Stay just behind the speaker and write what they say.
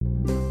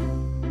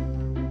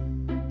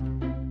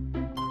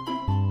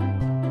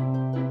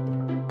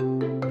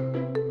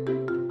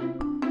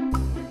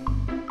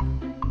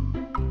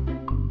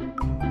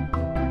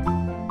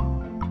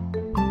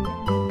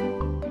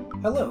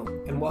Hello,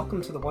 and welcome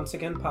to the Once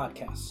Again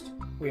podcast.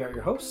 We are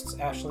your hosts,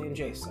 Ashley and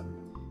Jason.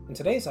 In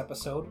today's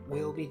episode,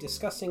 we'll be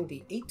discussing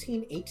the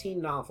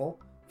 1818 novel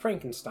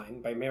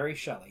Frankenstein by Mary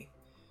Shelley.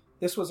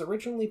 This was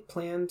originally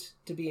planned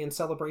to be in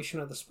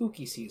celebration of the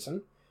spooky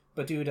season,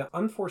 but due to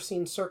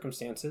unforeseen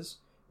circumstances,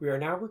 we are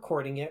now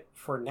recording it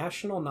for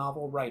National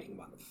Novel Writing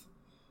Month.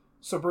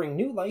 So bring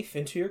new life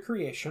into your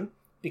creation,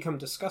 become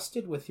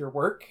disgusted with your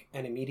work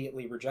and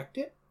immediately reject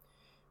it,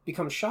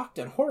 become shocked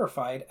and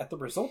horrified at the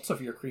results of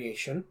your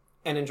creation,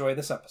 and enjoy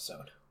this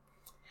episode.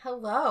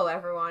 Hello,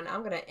 everyone.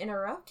 I'm going to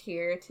interrupt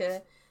here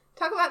to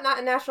talk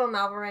about National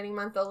Novel Writing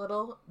Month a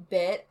little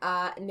bit.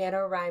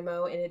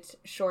 NaNoWriMo in its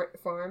short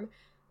form.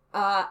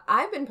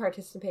 I've been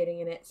participating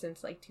in it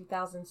since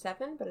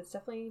 2007, but it's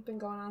definitely been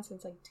going on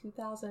since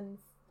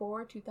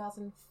 2004,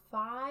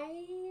 2005,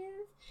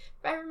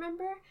 if I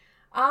remember.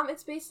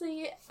 It's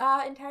basically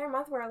an entire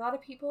month where a lot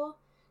of people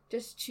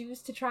just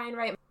choose to try and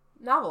write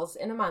novels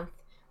in a month,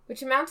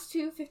 which amounts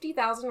to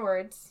 50,000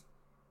 words.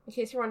 In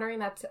case you're wondering,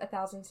 that's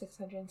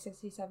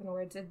 1,667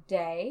 words a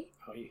day.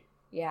 Oh,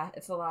 yeah,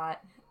 it's a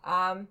lot.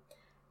 Like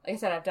I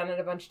said, I've done it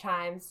a bunch of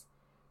times.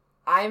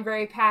 I'm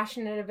very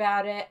passionate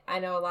about it. I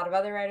know a lot of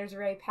other writers are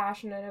very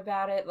passionate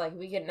about it.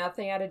 We get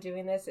nothing out of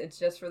doing this. It's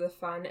just for the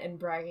fun and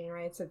bragging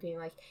rights of being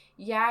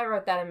yeah, I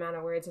wrote that amount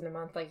of words in a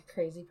month like a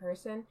crazy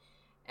person.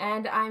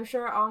 And I'm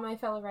sure all my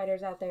fellow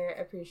writers out there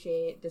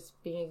appreciate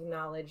just being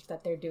acknowledged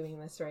that they're doing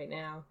this right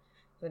now.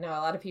 I know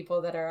a lot of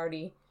people that are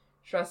already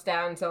stressed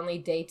out. It's only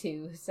day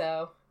 2,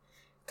 so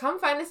come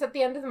find us at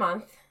the end of the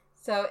month.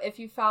 So if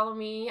you follow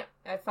me,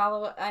 I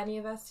follow any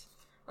of us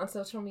on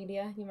social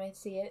media, you might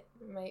see it.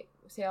 You might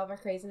see all of our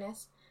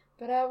craziness.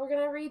 But we're going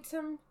to read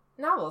some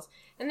novels.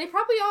 And they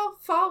probably all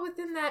fall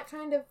within that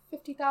kind of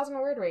 50,000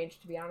 word range,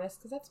 to be honest,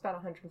 because that's about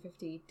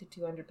 150 to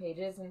 200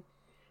 pages. And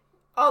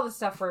all the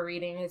stuff we're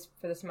reading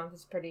for this month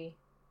is pretty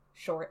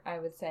short, I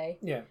would say.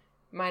 Yeah.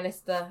 Minus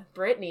the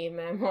Brittany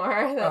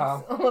memoir.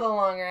 That's a little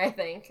longer, I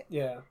think.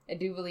 Yeah. I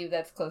do believe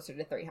that's closer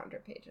to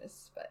 300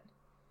 pages, but...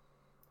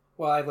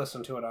 Well, I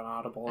listened to it on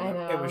Audible, and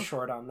I know. it was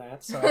short on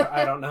that, so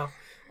I don't know.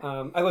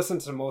 I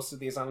listened to most of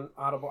these on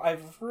Audible.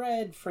 I've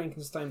read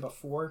Frankenstein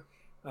before.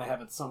 I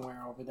have it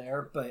somewhere over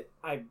there, but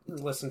I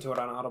listened to it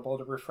on Audible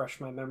to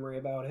refresh my memory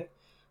about it.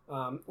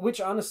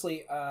 Which,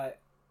 honestly,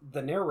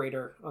 the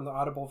narrator on the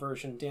Audible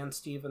version, Dan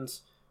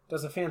Stevens,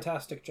 does a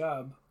fantastic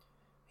job.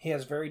 He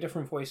has very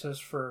different voices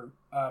for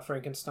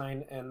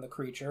Frankenstein and the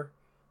creature,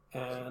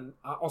 and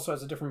also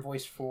has a different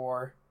voice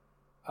for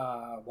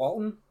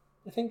Walton,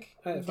 I think.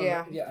 I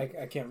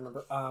can't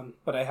remember.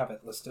 But I have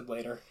it listed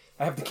later.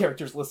 I have the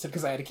characters listed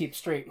because I had to keep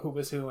straight who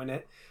was who in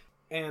it.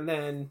 And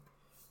then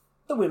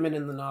the women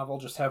in the novel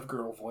just have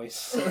girl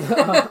voice.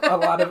 a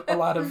lot of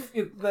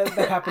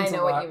that happens a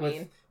lot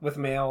with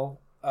male,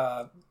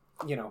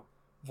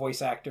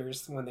 voice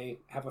actors. When they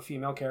have a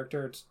female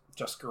character, it's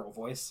just girl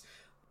voice.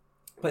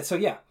 But so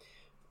yeah,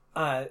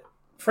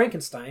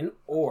 Frankenstein,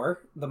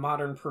 or the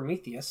Modern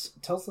Prometheus,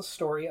 tells the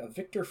story of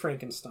Victor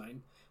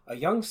Frankenstein, a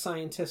young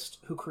scientist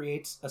who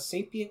creates a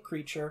sapient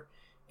creature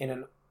in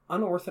an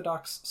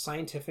unorthodox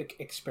scientific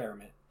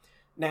experiment.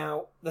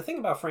 Now, the thing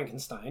about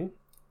Frankenstein,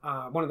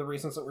 one of the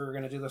reasons that we were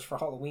going to do this for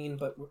Halloween,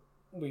 but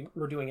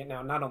we're doing it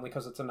now not only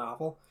because it's a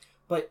novel,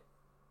 but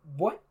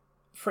what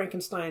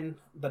Frankenstein,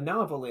 the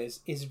novel, is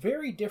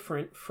very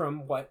different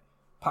from what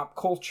pop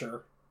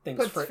culture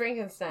thinks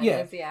Frankenstein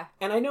is, yeah.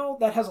 And I know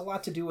that has a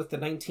lot to do with the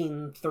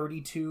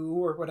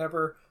 1932 or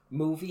whatever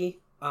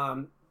movie,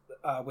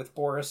 with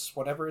Boris,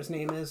 whatever his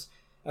name is,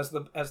 as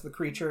the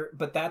creature.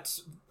 But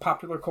that's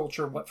popular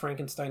culture. What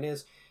Frankenstein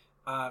is.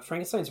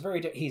 Frankenstein's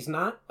he's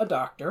not a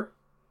doctor.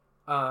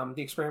 The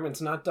experiment's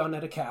not done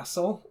at a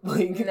castle.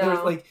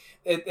 No.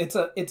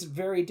 It's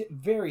very,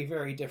 very,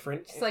 very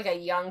different. It's like a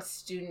young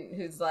student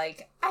who's I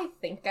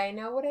think I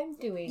know what I'm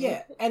doing.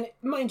 Yeah, and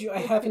mind you, I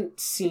haven't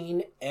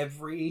seen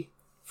every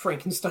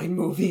Frankenstein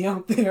movie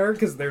out there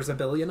because there's a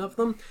billion of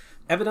them.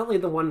 Evidently,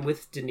 the one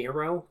with De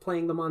Niro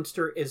playing the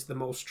monster is the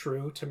most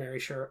true to Mary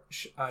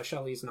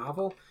Shelley's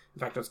novel. In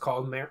fact, it's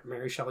called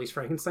Mary Shelley's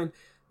Frankenstein.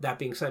 That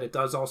being said, it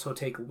does also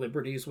take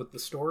liberties with the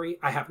story.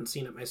 I haven't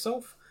seen it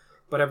myself,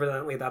 but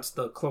evidently that's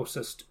the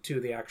closest to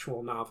the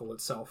actual novel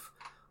itself.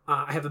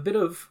 I have a bit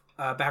of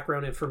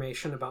background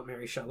information about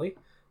Mary Shelley,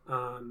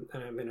 and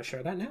I'm going to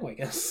share that now, I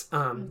guess.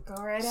 Go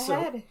right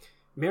ahead.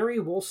 Mary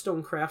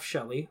Wollstonecraft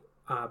Shelley,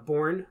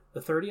 born the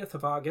 30th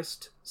of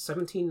August,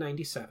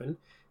 1797,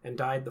 and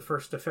died the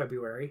 1st of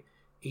February,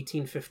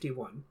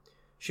 1851.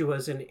 She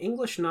was an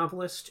English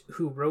novelist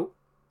who wrote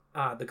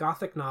the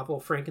Gothic novel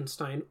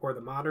Frankenstein, or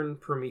the Modern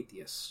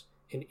Prometheus,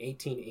 in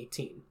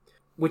 1818,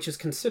 which is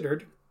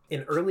considered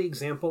an early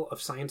example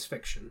of science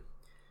fiction.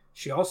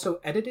 She also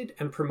edited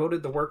and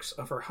promoted the works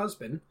of her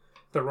husband,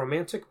 the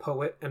romantic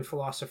poet and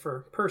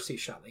philosopher Percy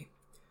Shelley.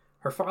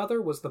 Her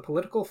father was the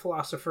political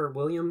philosopher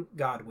William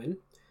Godwin,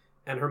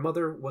 and her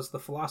mother was the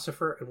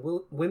philosopher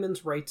and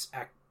women's rights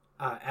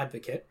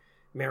advocate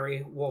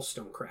Mary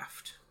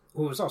Wollstonecraft,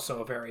 who was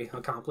also a very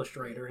accomplished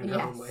writer in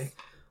her own way.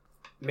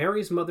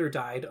 Mary's mother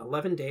died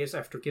 11 days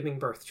after giving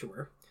birth to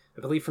her,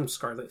 I believe from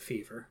scarlet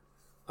fever.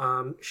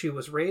 She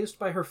was raised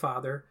by her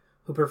father,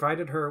 who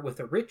provided her with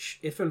a rich,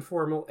 if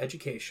informal,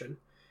 education,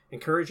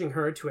 encouraging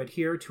her to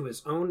adhere to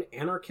his own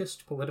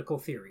anarchist political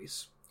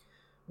theories.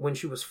 When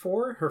she was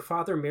 4, her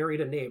father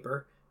married a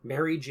neighbor,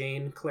 Mary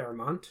Jane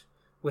Claremont,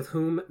 with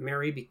whom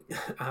Mary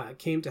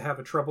came to have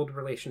a troubled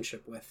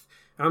relationship with.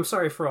 And I'm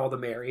sorry for all the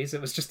Marys. It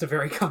was just a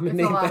very common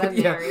name. A lot of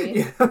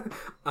Marys.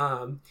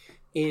 Yeah.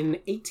 In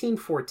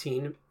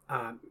 1814,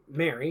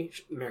 Mary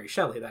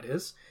Shelley, that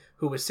is,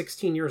 who was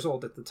 16 years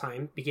old at the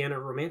time, began a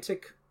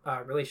romantic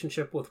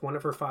relationship with one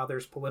of her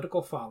father's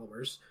political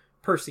followers,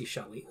 Percy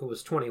Shelley, who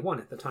was 21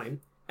 at the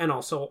time, and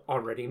also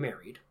already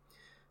married.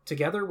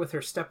 Together with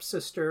her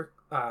stepsister,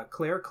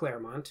 Claire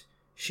Claremont,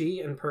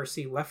 she and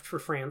Percy left for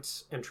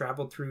France and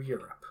traveled through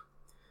Europe.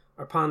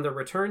 Upon their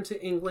return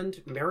to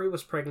England, Mary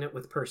was pregnant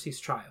with Percy's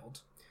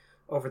child.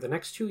 Over the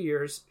next 2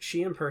 years,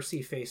 she and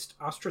Percy faced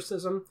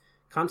ostracism,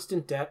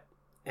 constant debt,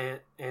 and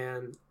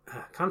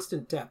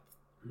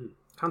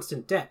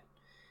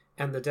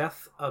the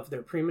death of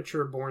their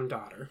premature born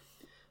daughter.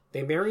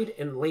 They married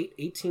in late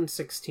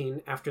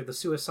 1816 after the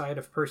suicide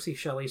of Percy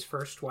Shelley's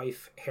first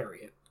wife,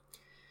 Harriet.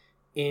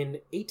 In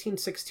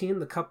 1816,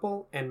 the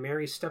couple and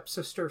Mary's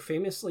stepsister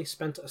famously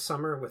spent a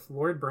summer with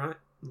Lord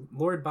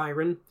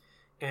Byron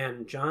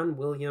and John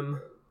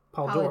William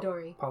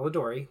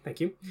Polidori, thank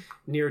you,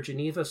 near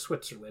Geneva,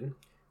 Switzerland,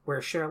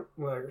 where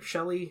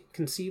Shelley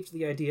conceived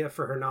the idea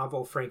for her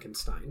novel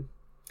Frankenstein.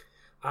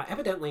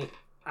 Evidently,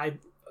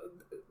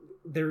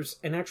 there's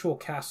an actual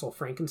castle,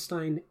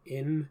 Frankenstein,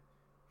 in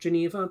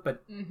Geneva,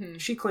 but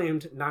she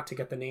claimed not to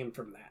get the name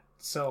from that,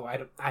 so I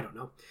don't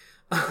know.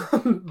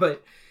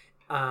 But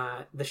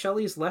the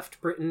Shelleys left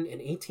Britain in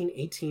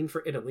 1818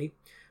 for Italy,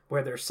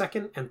 where their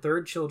second and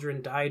third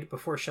children died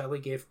before Shelley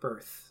gave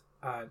birth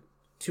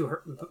to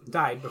her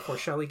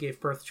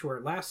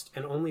last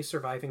and only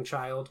surviving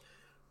child,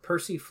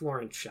 Percy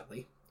Florence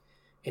Shelley.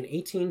 In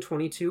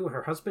 1822,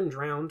 her husband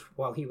drowned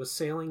while he was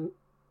sailing.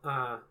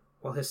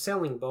 While his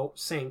sailing boat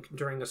sank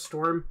during a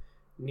storm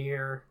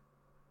near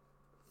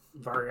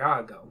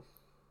Viraggio,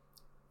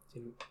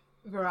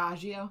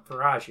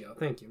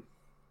 thank you.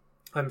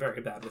 I'm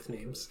very bad with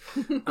names.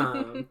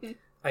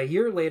 A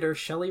year later,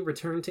 Shelley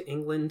returned to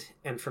England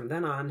and from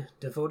then on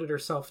devoted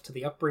herself to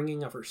the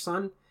upbringing of her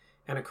son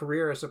and a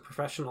career as a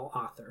professional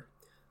author.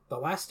 The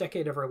last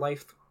decade of her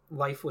life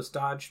was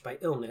dogged by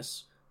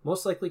illness,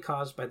 most likely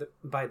caused by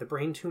the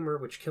brain tumor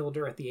which killed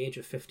her at the age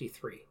of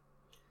 53.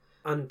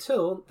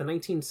 Until the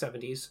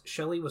 1970s,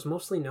 Shelley was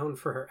mostly known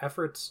for her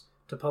efforts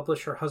to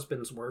publish her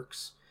husband's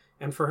works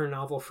and for her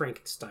novel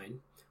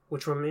Frankenstein,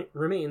 which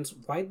remains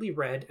widely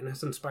read and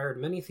has inspired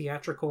many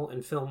theatrical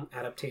and film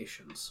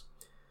adaptations.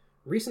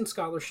 Recent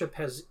scholarship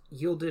has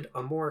yielded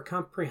a more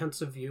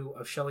comprehensive view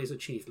of Shelley's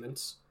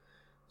achievements.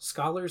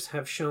 Scholars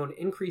have shown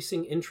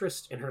increasing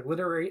interest in her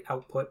literary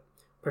output,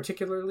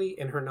 particularly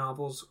in her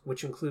novels,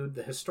 which include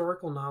the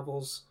historical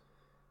novels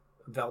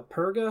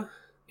Valperga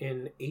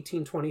in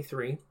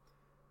 1823,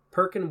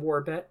 Perkin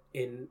Warbeck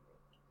in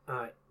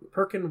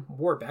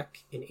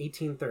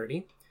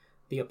 1830,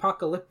 the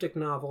apocalyptic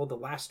novel The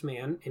Last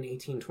Man in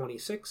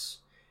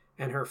 1826,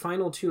 and her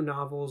final 2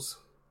 novels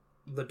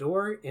The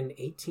Door in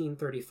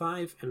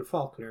 1835 and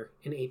Faulkner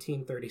in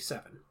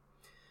 1837.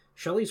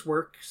 Shelley's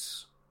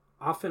works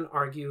often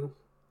argue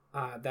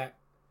that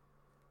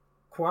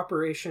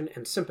cooperation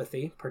and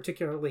sympathy,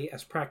 particularly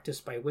as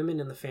practiced by women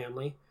in the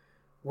family,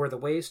 were the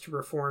ways to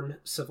reform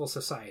civil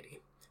society.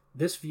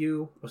 This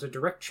view was a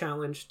direct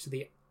challenge to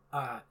the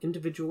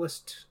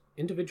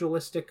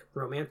individualistic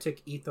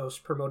romantic ethos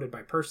promoted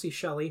by Percy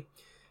Shelley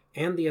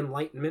and the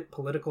Enlightenment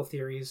political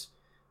theories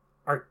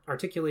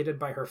articulated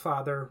by her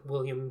father,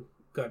 William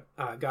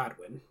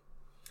Godwin.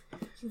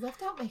 You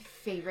left out my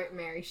favorite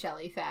Mary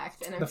Shelley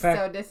fact, and I'm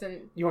so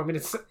You want me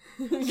to...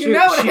 You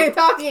know what I'm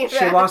talking about.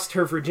 She lost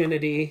her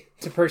virginity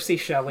to Percy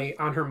Shelley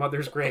on her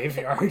mother's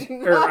graveyard.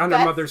 Or on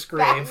her mother's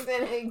grave.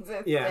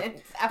 Yeah.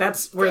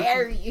 That's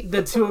where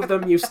the two of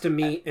them used to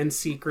meet in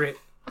secret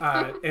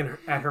at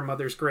her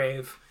mother's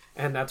grave,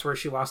 and that's where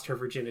she lost her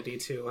virginity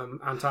to,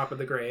 on top of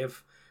the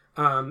grave.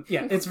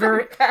 Yeah, it's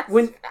very...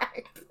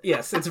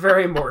 Yes, it's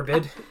very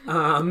morbid.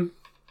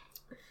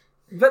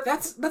 But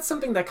that's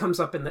something that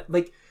comes up in the...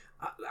 Like,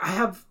 I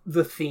have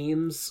the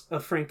themes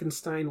of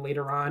Frankenstein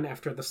later on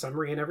after the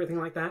summary and everything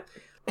like that.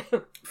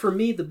 For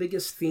me, the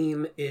biggest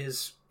theme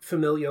is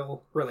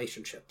familial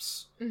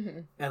relationships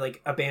and like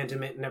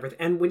abandonment and everything.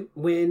 And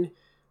when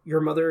your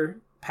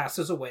mother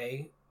passes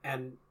away,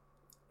 and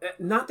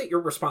not that you're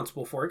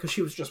responsible for it because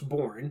she was just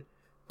born,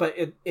 but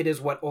it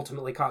is what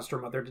ultimately caused her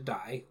mother to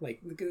die.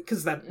 Like,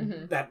 because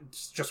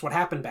that's just what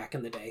happened back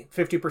in the day.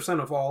 50%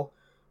 of all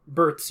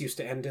births used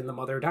to end in the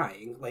mother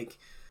dying. Like,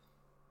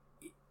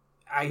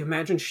 I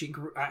imagine she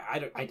grew... I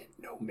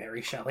didn't know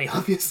Mary Shelley,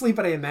 obviously,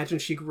 but I imagine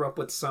she grew up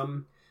with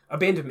some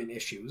abandonment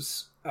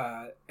issues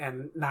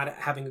and not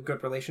having a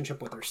good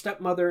relationship with her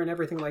stepmother and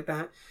everything like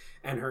that,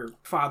 and her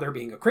father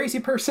being a crazy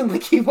person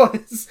like he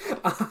was.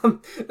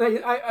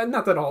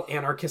 Not that all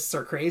anarchists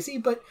are crazy,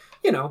 but,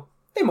 you know,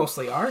 they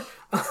mostly are.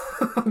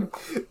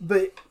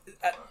 But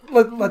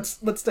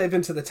let's dive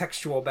into the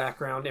textual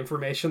background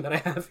information that I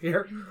have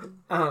here.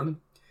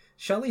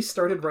 Shelley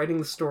started writing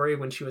the story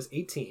when she was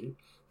 18,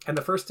 and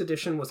the first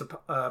edition was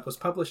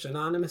published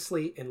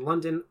anonymously in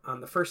London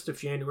on the 1st of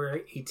January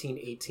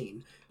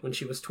 1818, when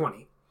she was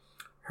 20.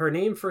 Her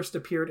name first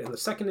appeared in the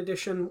second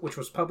edition, which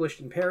was published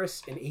in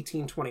Paris in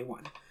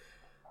 1821.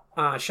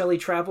 Shelley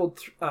traveled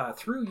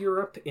through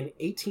Europe in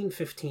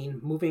 1815,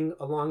 moving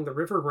along the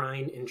River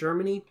Rhine in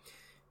Germany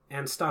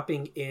and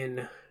stopping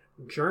in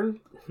Gernschen,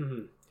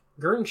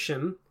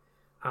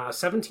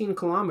 17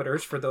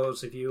 kilometers for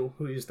those of you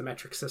who use the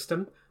metric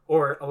system,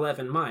 or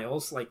 11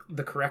 miles, like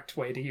the correct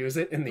way to use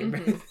it in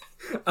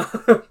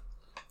the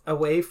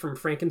away from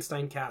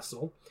Frankenstein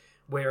Castle,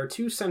 where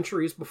 2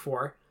 centuries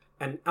before,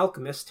 an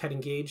alchemist had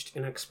engaged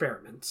in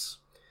experiments.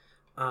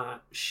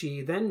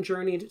 She then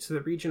journeyed to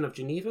the region of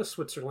Geneva,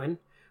 Switzerland,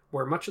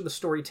 where much of the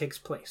story takes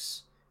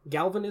place.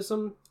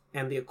 Galvanism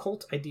and the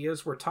occult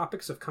ideas were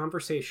topics of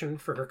conversation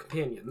for her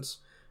companions,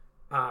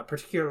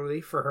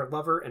 particularly for her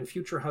lover and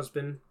future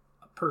husband,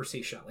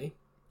 Percy Shelley.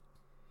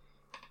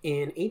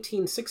 In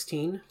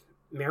 1816,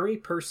 Mary,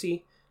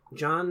 Percy,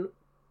 John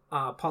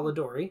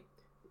Polidori,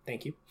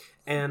 thank you,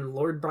 and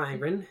Lord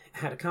Byron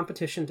had a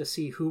competition to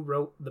see who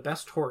wrote the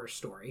best horror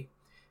story.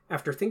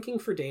 After thinking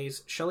for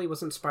days, Shelley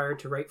was inspired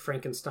to write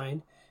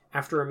Frankenstein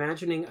after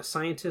imagining a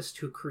scientist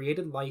who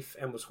created life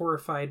and was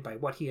horrified by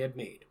what he had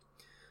made.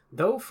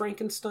 Though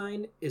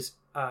Frankenstein is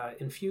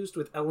infused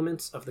with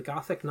elements of the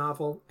Gothic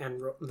novel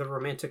and the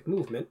Romantic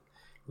movement,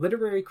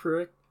 literary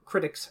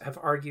critics have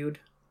argued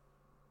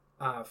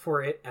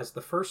for it as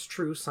the first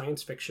true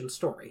science fiction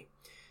story.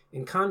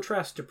 In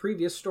contrast to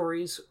previous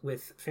stories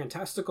with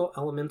fantastical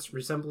elements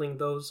resembling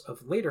those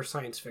of later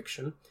science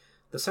fiction,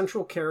 the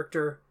central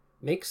character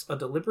makes a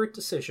deliberate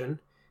decision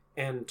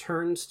and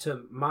turns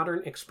to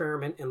modern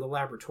experiment in the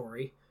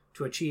laboratory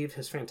to achieve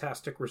his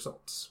fantastic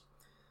results.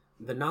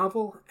 The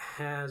novel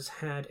has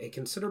had a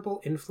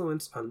considerable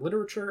influence on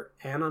literature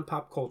and on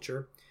pop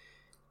culture.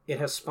 It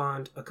has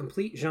spawned a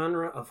complete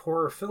genre of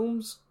horror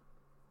films,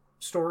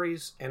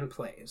 stories, and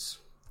plays.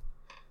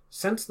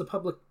 Since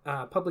the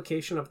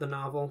publication of the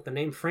novel, the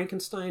name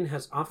Frankenstein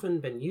has often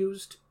been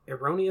used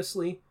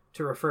erroneously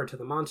to refer to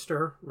the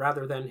monster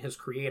rather than his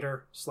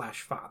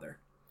creator/father.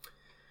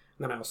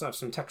 And then I also have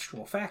some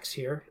textual facts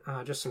here,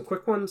 just some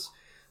quick ones.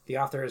 The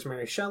author is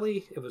Mary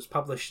Shelley. It was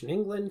published in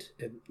England.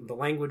 The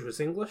language was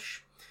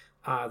English.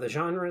 The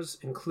genres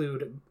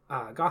include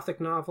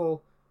Gothic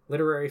novel,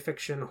 literary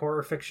fiction,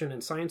 horror fiction,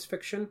 and science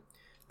fiction.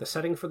 The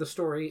setting for the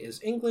story is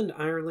England,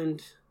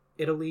 Ireland,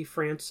 Italy,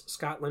 France,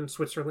 Scotland,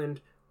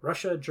 Switzerland,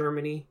 Russia,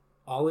 Germany,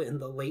 all in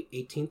the late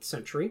 18th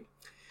century.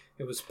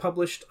 It was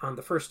published on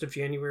the 1st of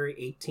January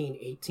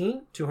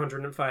 1818,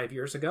 205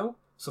 years ago.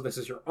 So this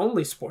is your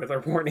only spoiler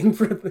warning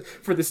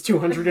for this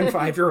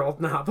 205-year-old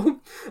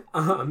novel.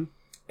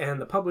 And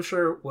the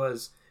publisher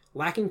was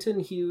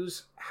Lackington,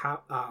 Hughes,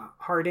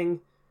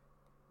 Harding,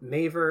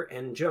 Maver,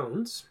 and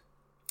Jones.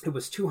 It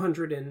was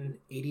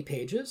 280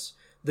 pages.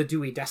 The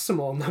Dewey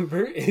Decimal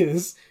number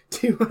is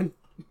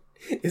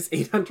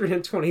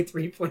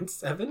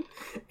 823.7,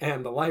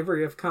 and the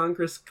Library of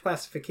Congress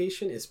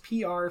classification is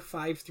PR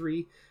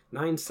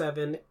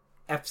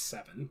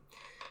 5397F7.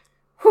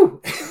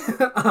 Whew.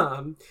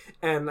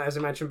 And as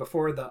I mentioned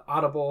before, the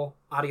Audible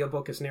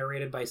audiobook is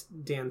narrated by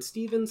Dan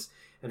Stevens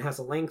and has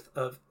a length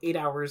of 8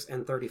 hours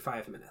and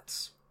 35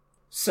 minutes.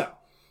 So,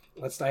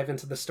 let's dive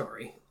into the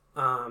story.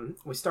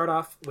 We start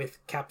off with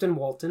Captain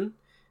Walton,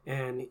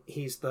 and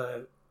he's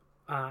the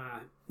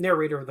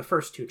narrator of the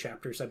first 2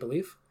 chapters, I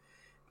believe.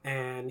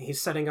 And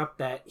he's setting up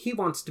that he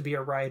wants to be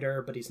a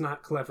writer, but he's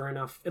not clever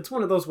enough. It's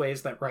one of those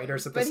ways that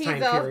writers at this time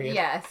period...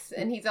 Yes,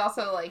 and he's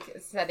also,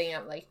 setting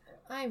up,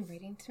 I'm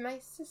reading to my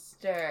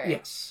sister.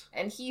 Yes.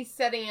 And he's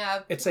setting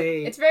up... It's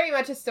very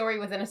much a story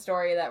within a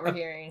story that we're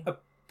hearing.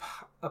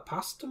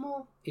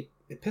 Epistomal?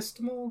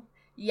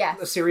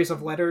 Yes. A series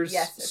of letters.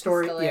 Yes,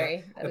 story. epistolary.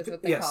 Yeah. That is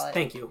what they call it. Yes,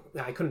 thank you.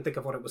 I couldn't think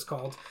of what it was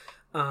called.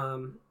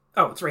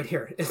 It's right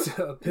here. It's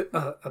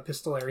a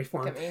epistolary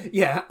form.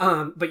 Yeah,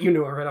 but you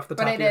knew it right off the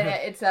top of your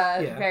head. It's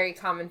a very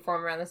common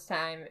form around this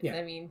time. Yeah.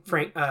 I mean...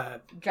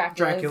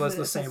 Dracula's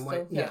the same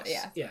way. Yes.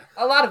 Yeah.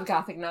 A lot of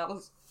Gothic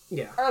novels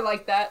are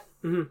like that.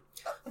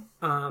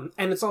 Mm-hmm.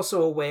 And it's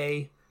also a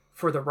way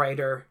for the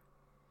writer...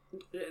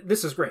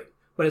 This is great,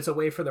 but it's a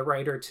way for the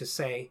writer to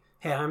say,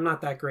 hey, I'm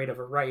not that great of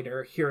a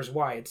writer. Here's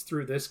why. It's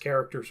through this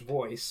character's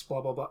voice,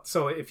 blah, blah, blah.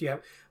 So if you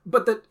have...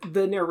 But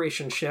the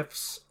narration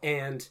shifts,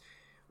 and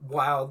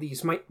while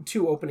these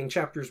 2 opening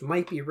chapters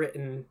might be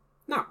written,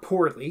 not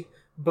poorly,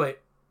 but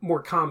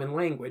more common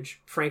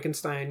language,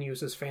 Frankenstein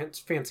uses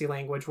fancy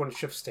language when it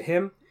shifts to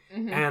him.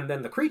 Mm-hmm. And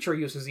then the creature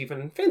uses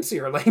even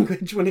fancier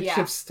language when it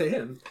shifts to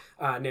him,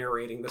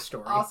 narrating the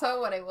story.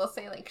 Also, what I will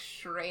say,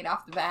 straight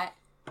off the bat,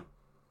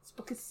 this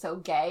book is so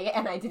gay,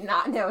 and I did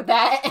not know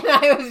that, and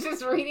I was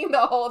just reading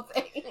the whole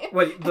thing.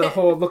 What, the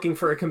whole looking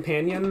for a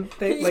companion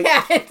thing?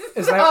 Yes!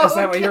 Is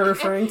that what you're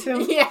referring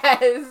to?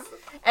 Yes!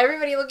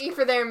 Everybody looking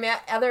for their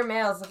other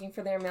males looking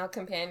for their male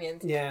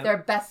companions. Yeah. Their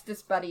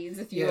bestest buddies,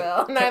 if you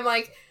will. And I'm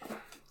like...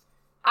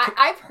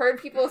 I've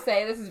heard people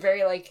say this is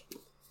very, like,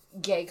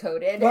 gay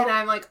coded, and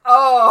I'm like,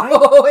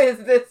 is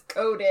this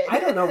coded? I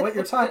don't know what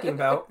you're talking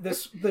about.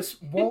 This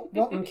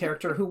Walton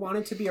character who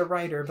wanted to be a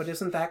writer but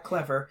isn't that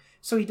clever,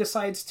 so he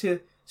decides to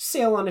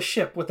sail on a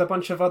ship with a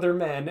bunch of other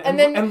men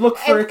and look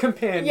for a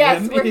companion.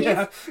 Yes, where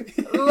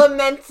he's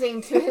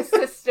lamenting to his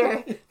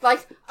sister,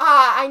 like,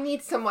 I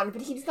need someone,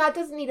 but he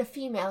doesn't need a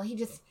female, he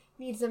just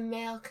needs a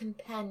male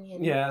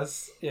companion.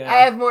 Yes, yeah. I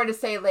have more to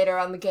say later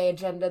on the gay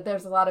agenda.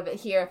 There's a lot of it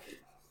here.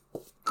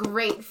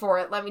 Great for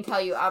it, let me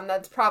tell you.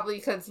 That's probably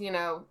because,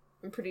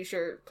 I'm pretty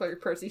sure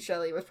Percy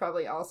Shelley was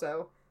probably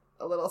also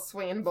a little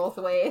swinging both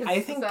ways.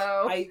 I think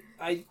so.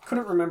 I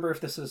couldn't remember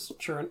if this is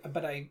true,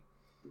 but I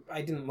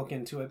didn't look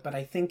into it. But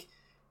I think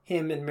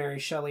him and Mary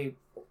Shelley,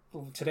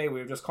 today we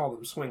would just call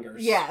them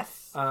swingers.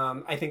 Yes.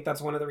 I think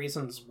that's one of the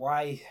reasons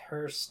why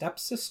her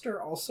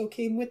stepsister also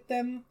came with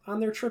them on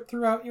their trip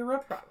throughout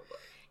Europe. Probably.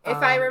 If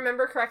I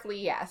remember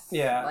correctly, yes.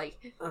 Yeah.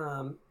 Like,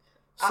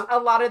 so, a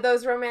lot of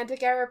those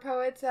romantic era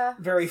poets,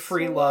 very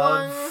free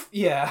love.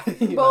 Yeah.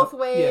 Both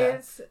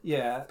ways.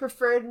 Yeah.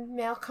 Preferred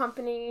male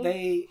company.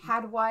 They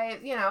had wife.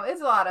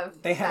 It's a lot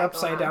of. They had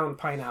upside down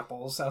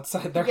pineapples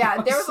outside their house.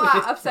 Yeah, there was a lot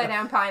of upside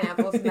down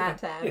pineapples in that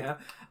time. Yeah.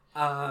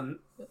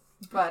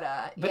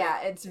 But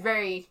yeah, it's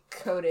very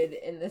coded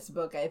in this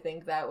book, I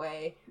think, that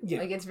way. Yeah.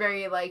 Like, it's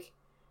very, like,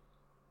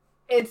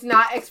 it's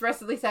not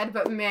expressly said,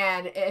 but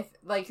man, if,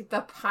 like,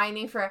 the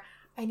pining for,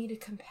 I need a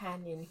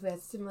companion who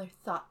has similar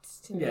thoughts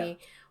to me.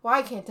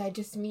 Why can't I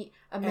just meet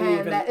a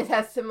man that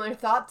has similar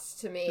thoughts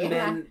to me?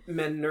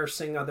 Men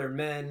nursing other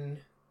men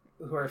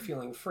who are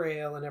feeling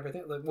frail and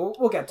everything. Like,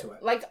 we'll get to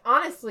it. Like,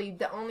 honestly,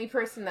 the only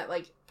person that,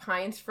 like,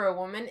 pines for a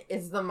woman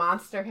is the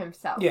monster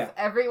himself. Yeah.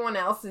 Everyone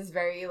else is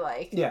very,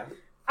 like... Yeah.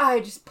 I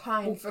just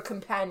pine for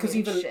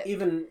companionship. Because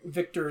even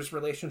Victor's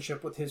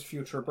relationship with his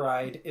future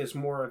bride is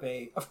more of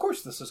a, of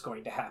course this is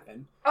going to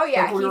happen. Oh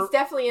yeah, like he's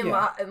definitely in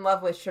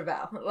love with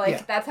Chevelle.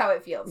 Like, that's how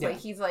it feels. Yeah. Like,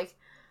 he's like,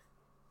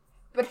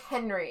 but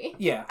Henry.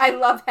 Yeah. I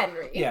love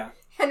Henry. Yeah.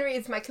 Henry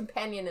is my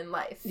companion in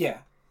life. Yeah.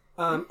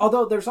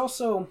 Although there's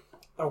also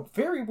a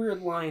very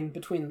weird line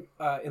between,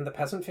 in the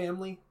peasant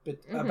family,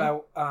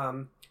 about,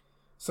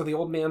 so the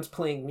old man's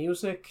playing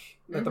music,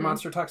 that the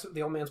monster talks,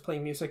 the old man's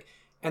playing music.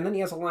 And then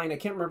he has a line, I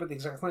can't remember the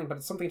exact line, but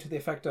it's something to the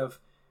effect of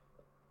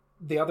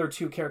the other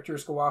two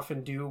characters go off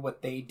and do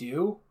what they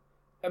do,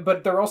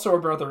 but they're also a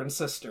brother and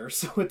sister,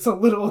 so it's a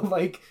little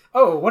like,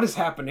 oh, what is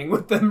happening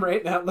with them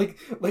right now? Like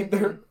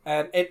they're,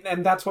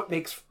 and that's what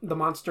makes the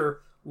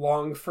monster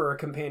long for a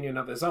companion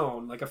of his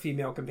own, like a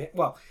female companion.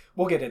 Well,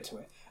 we'll get into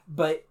it.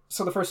 But,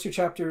 so the first two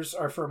chapters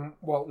are from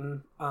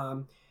Walton,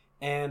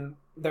 and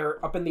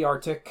they're up in the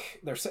Arctic.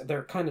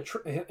 They're kind of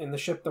in the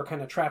ship. They're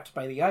kind of trapped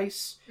by the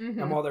ice,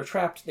 and while they're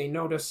trapped, they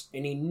notice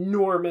an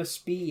enormous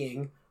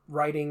being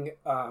riding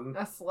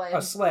a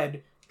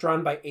sled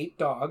drawn by 8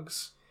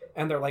 dogs,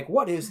 and they're like,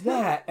 "What is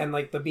that?" And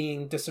like the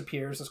being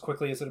disappears as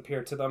quickly as it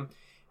appeared to them.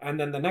 And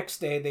then the next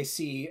day, they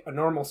see a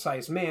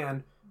normal-sized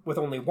man with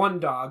only 1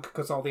 dog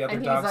because all the other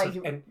dogs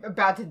are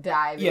about to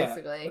die,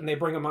 basically. Yeah, and they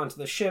bring him onto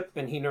the ship,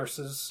 and he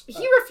nurses.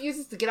 He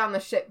refuses to get on the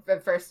ship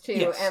at first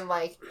too, and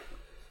like.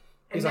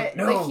 He's like,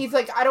 no. Like, he's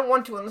like, I don't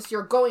want to unless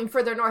you're going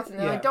further north. And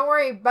they're like, don't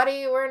worry,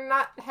 buddy, we're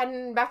not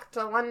heading back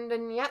to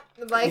London yet.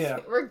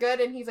 Like, we're good.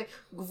 And he's like,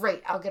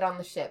 great, I'll get on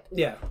the ship.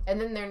 Yeah.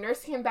 And then they're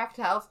nursing him back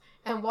to health.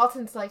 And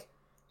Walton's like,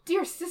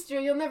 dear sister,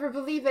 you'll never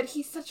believe it.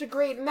 He's such a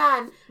great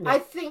man. Yeah. I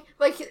think,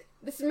 like,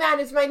 this man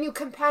is my new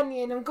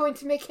companion. I'm going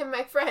to make him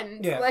my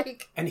friend. Yeah.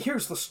 Like, and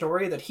here's the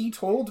story that he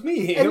told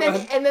me. And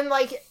then,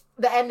 like,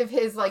 the end of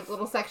his, like,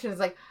 little section is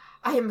like,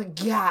 I am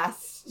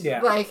aghast.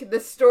 Yeah. Like,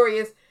 this story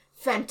is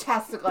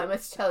fantastical, I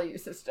must tell you,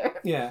 sister.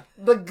 Yeah.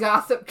 The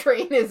gossip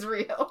train is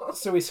real.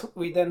 So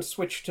we then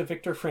switch to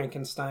Victor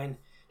Frankenstein,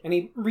 and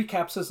he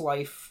recaps his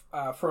life.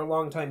 For a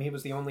long time, he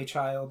was the only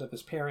child of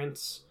his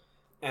parents,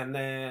 and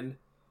then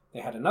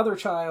they had another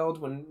child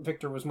when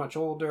Victor was much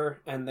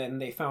older, and then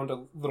they found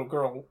a little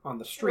girl on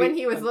the street. When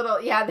he was little,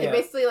 they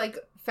basically, like,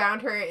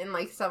 found her in,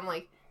 like, some,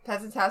 like,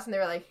 peasant's house, and they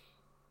were like,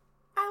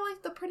 I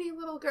like the pretty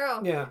little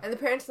girl. Yeah. And the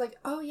parents were like,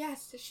 oh,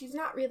 yes, she's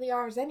not really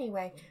ours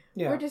anyway.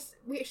 Yeah.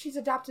 She's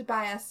adopted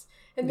by us.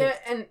 And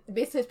and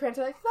basically his parents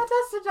are like, let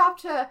us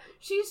adopt her.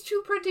 She's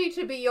too pretty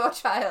to be your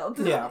child.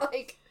 Yeah.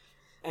 Like...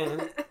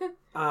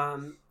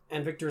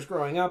 And Victor's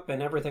growing up,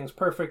 and everything's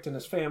perfect in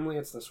his family.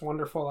 It's this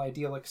wonderful,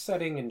 idyllic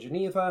setting in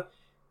Geneva.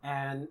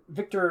 And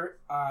Victor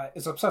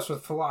is obsessed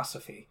with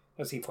philosophy,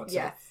 as he puts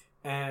it.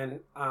 And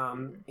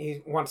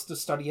he wants to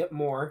study it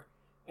more.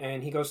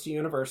 And he goes to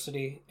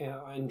university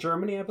in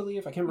Germany, I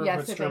believe. I can't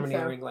remember if it's Germany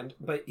or England.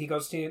 But he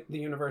goes to the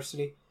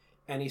university,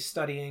 and he's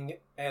studying.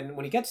 And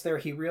when he gets there,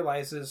 he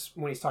realizes,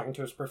 when he's talking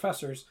to his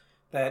professors,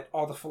 that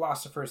all the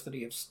philosophers that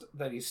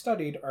he's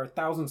studied are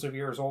thousands of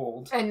years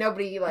old. And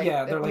nobody, like,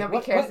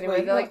 nobody cares anymore.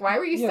 Like, they're like, why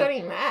were you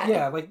studying that?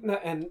 Yeah, like,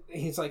 and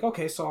he's like,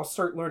 okay, so I'll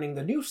start learning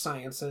the new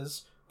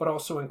sciences, but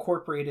also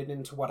incorporate it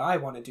into what I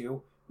want to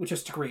do, which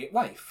is to create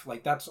life.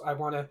 Like, I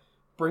want to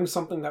bring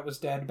something that was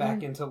dead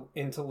back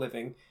into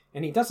living.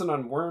 And he does it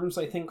on worms,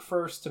 I think,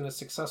 first, and is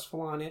successful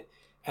on it.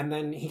 And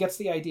then he gets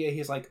the idea.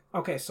 He's like,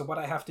 okay, so what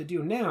I have to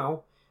do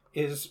now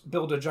is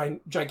build a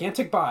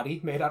gigantic body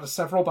made out of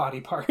several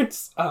body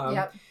parts.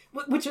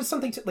 Which is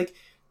something to, like,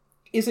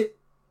 is it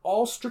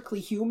all strictly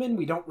human?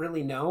 We don't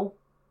really know.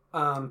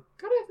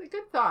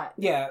 Good thought.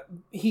 Yeah,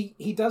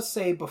 he does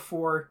say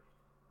before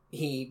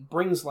he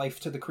brings life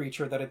to the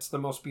creature that it's the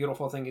most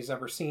beautiful thing he's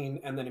ever seen,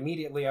 and then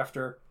immediately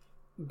after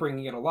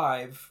bringing it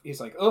alive, he's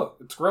like, oh,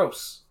 it's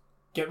gross.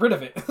 Get rid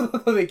of it.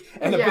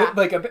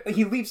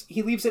 He leaves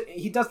it.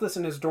 He does this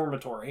in his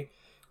dormitory,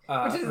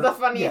 which is the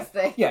funniest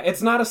thing. Yeah,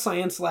 it's not a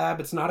science lab.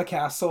 It's not a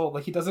castle.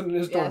 Like, he does it in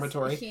his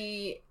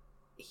dormitory.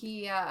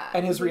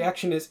 And his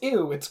reaction is,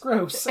 ew, it's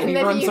gross, and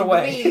he runs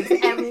away.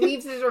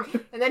 Leaves his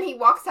room, and then he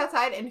walks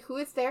outside, and who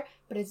is there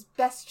but his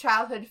best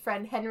childhood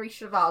friend Henry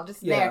Shelley,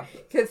 just there,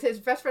 because his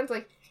best friend's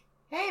like,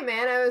 hey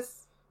man,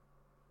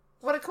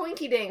 what a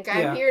coinky dink.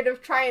 I'm here to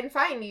try and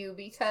find you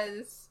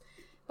because,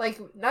 like,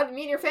 not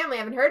me and your family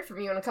haven't heard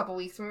from you in a couple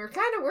weeks, and we were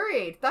kind of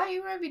worried. Thought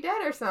you might be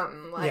dead or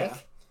something.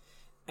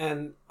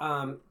 And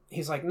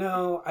he's like,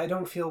 no, I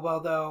don't feel well,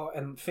 though,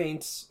 and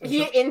faints. And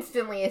he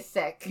instantly is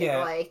sick.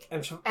 Yeah.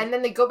 And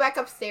then they go back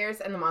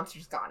upstairs, and the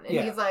monster's gone.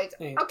 And he's like,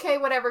 okay,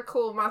 whatever,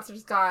 cool,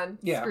 monster's gone.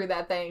 Yeah. Screw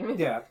that thing.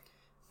 Yeah.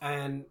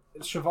 And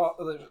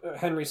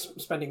Henry's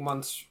spending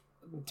months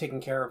taking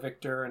care of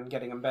Victor and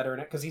getting him better in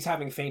it, because he's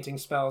having fainting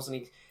spells, and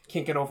he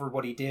can't get over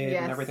what he did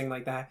and everything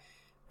like that.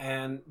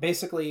 And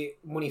basically,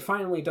 when he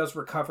finally does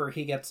recover,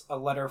 he gets a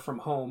letter from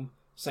home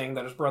saying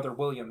that his brother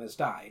William has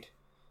died.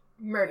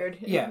 Murdered.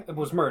 Yeah, it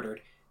was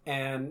murdered.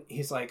 And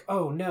he's like,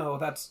 oh no,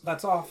 that's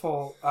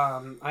awful.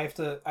 I have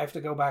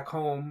to go back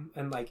home.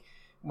 And, like,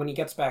 when he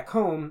gets back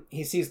home,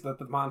 he sees that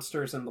the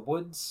monster's in the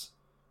woods.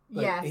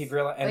 Like,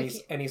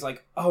 he's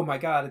like, oh my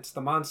god, it's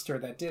the monster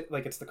that did,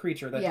 like, it's the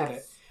creature that did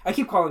it. I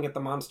keep calling it the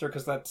monster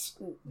because that's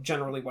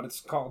generally what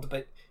it's called,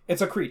 but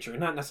it's a creature,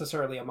 not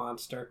necessarily a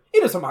monster.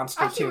 It is a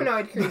monster, too. A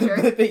humanoid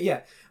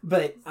creature.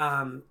 but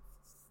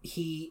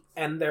he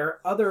and their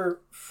other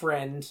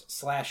friend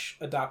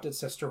 / adopted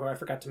sister, who I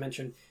forgot to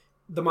mention,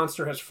 the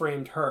monster has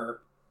framed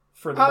her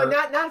for the murder.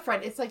 Not a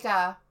friend. It's like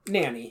a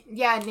nanny.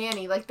 Yeah,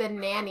 nanny. Like, the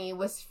nanny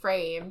was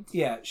framed.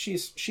 Yeah,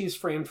 she's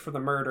framed for the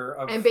murder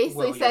of and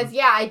basically William. says,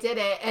 yeah, I did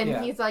it.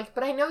 And he's like,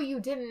 but I know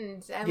you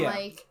didn't. And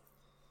like,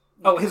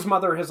 oh, his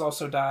mother has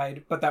also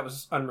died, but that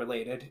was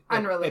unrelated.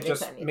 It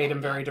just to anything, made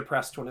him very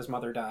depressed when his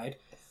mother died.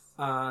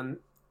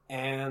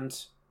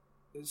 And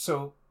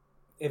so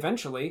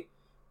eventually,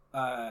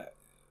 I'm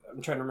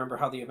trying to remember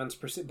how the events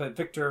proceed, but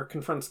Victor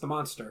confronts the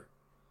monster.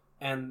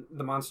 And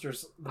the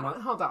monster's...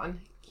 hold on.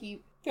 He's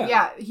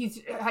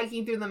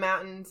hiking through the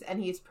mountains, and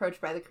he's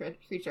approached by the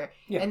creature.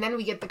 Yeah. And then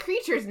we get the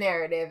creature's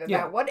narrative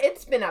about what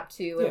it's been up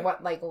to and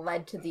what, like,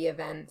 led to the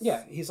events.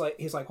 Yeah, he's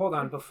like, hold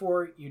on,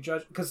 before you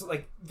judge... Because,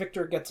 like,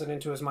 Victor gets it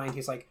into his mind.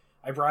 He's like,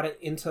 I brought it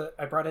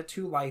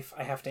to life.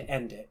 I have to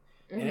end it.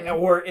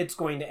 Mm-hmm. Or it's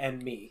going to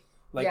end me.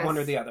 Like, one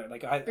or the other.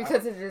 Like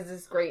because it is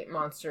this great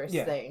monstrous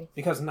thing.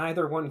 Because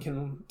neither one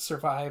can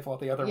survive while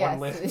the other one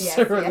lives. Yes.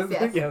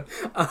 Yeah.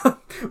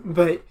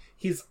 But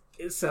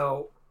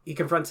he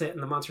confronts it,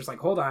 and the monster's like,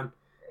 hold on.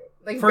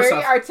 Like, first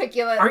very off,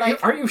 articulate.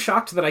 Aren't you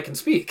shocked that I can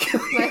speak?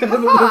 Like,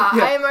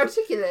 I am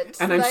articulate.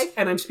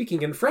 And I'm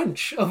speaking in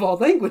French, of all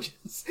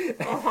languages.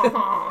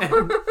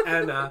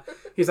 and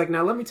he's like,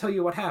 now let me tell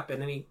you what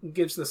happened. And he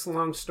gives this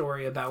long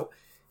story about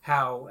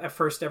how at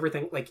first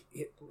everything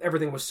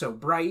was so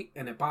bright,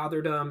 and it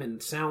bothered him,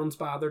 and sounds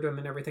bothered him,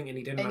 and everything, and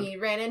he didn't. And he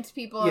ran into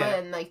people,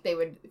 and like they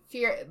would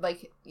fear,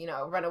 like,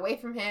 run away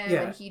from him,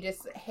 and he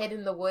just hid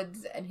in the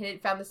woods and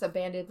found this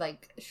abandoned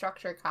like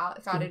structure,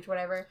 cottage,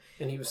 whatever.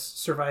 And he was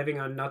surviving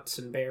on nuts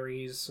and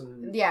berries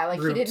and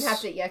roots. He didn't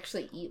have to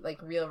actually eat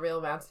like real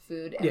amounts of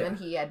food, and then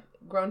he had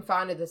grown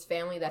fond of this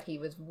family that he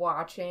was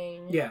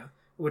watching. Yeah,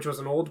 which was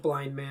an old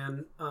blind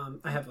man.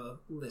 I have a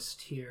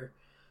list here.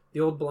 The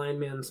old blind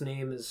man's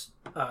name is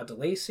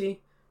DeLacy.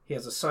 He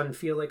has a son,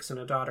 Felix, and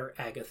a daughter,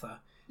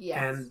 Agatha.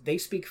 Yes. And they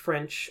speak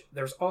French.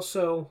 There's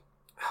also...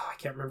 I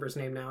can't remember his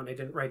name now, and I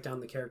didn't write down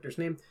the character's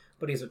name,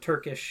 but he's a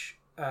Turkish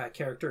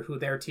character who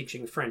they're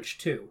teaching French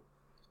to.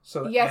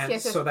 So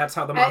so that's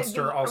how the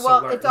monster also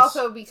learns. Well, it's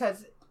also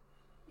because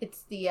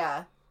it's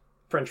the...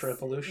 French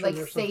Revolution or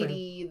something? Like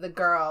Sadie, the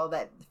girl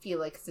that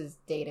Felix is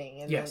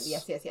dating. And yes.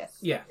 Yes.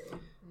 Yeah.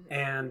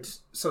 And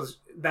so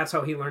that's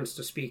how he learns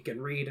to speak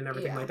and read and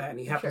everything like that. And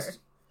he happens...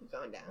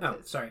 Going down. Oh,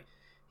 sorry.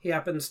 He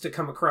happens to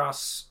come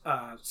across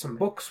some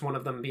books, one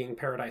of them being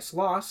Paradise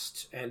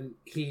Lost. And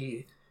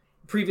he...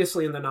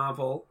 Previously in the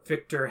novel,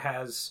 Victor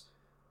has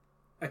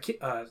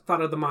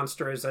thought of the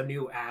monster as a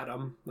new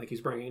Adam. Like,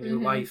 he's bringing new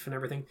life and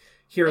everything.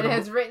 Here, and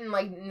has written,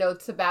 like,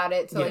 notes about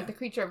it. So, like, the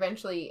creature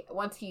eventually,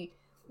 once he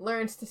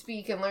learns to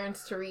speak and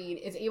learns to read,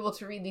 is able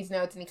to read these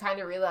notes, and he kind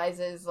of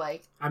realizes,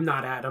 like... I'm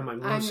not Adam,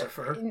 I'm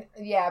Lucifer.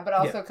 But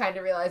also kind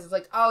of realizes,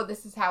 like, oh,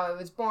 this is how I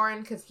was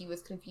born, because he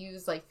was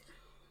confused, like,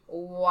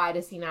 why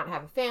does he not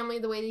have a family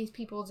the way these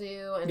people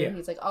do? And then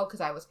he's like, oh,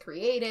 because I was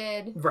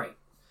created. Right.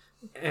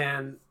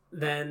 And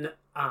then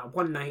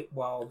one night,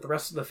 while the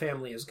rest of the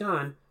family is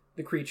gone,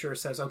 the creature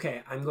says,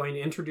 okay, I'm going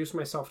to introduce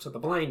myself to the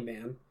blind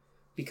man,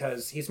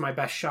 because he's my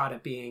best shot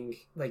at being,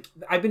 like,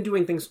 I've been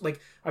doing things, like,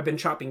 I've been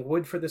chopping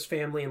wood for this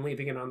family and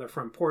leaving it on their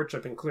front porch.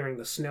 I've been clearing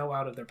the snow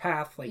out of their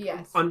path, like,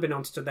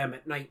 unbeknownst to them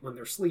at night when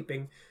they're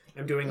sleeping.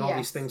 I'm doing all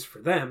these things for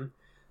them.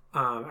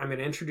 I'm going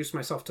to introduce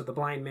myself to the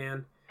blind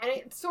man. And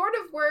it sort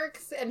of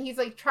works, and he's,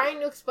 like, trying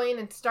to explain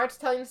and starts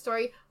telling the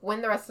story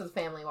when the rest of the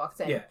family walks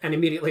in. Yeah, and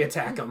immediately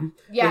attack him.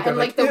 Yeah, and,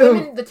 like,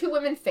 the two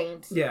women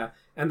faint. Yeah,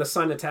 and the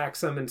son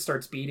attacks him and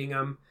starts beating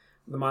him.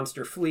 The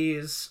monster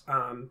flees.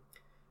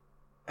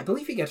 I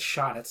believe he gets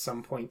shot at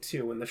some point,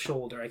 too, in the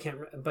shoulder. I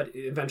can't but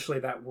eventually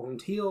that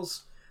wound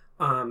heals.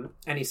 And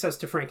he says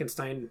to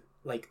Frankenstein,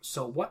 like,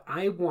 so what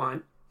I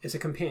want is a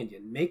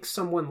companion. Make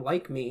someone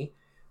like me.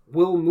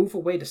 We'll move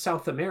away to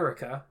South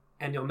America,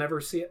 and you'll never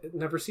see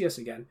us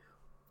again.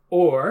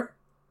 Or,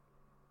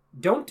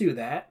 don't do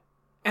that,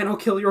 and I'll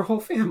kill your whole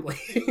family.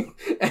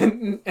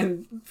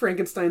 and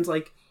Frankenstein's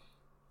like,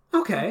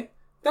 okay,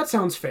 that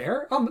sounds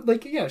fair.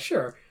 Yeah,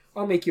 sure.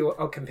 I'll make you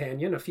a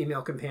companion, a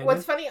female companion.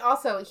 What's funny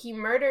also, he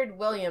murdered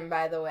William,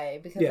 by the way,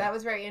 because that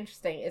was very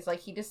interesting. It's like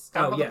he just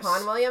stumbled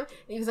upon William, and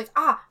he was like,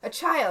 a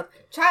child.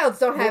 Childs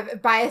don't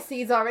have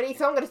biases already,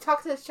 so I'm going to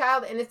talk to this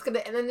child, and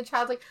then the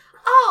child's like,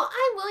 oh,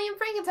 I'm William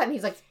Frankenstein.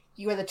 He's like,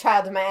 you are the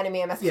child of my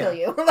enemy, I must kill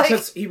you.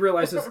 Because he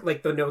realizes,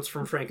 like, the notes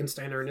from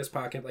Frankenstein are in his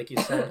pocket, like you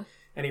said,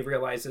 and he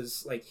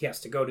realizes, like, he has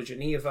to go to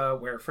Geneva,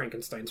 where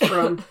Frankenstein's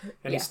from,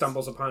 and he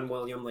stumbles upon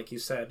William, like you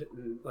said,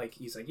 and, like,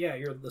 he's like, yeah,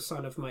 you're the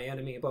son of my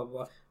enemy, blah,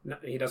 blah, blah. No,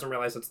 he doesn't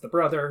realize it's the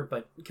brother,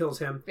 but kills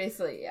him.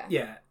 Basically, yeah.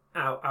 Yeah,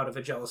 out of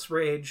a jealous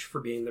rage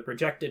for being the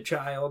rejected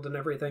child and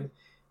everything.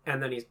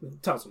 And then he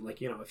tells him,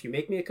 like, if you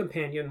make me a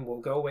companion,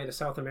 we'll go away to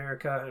South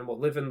America, and we'll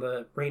live in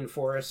the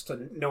rainforest,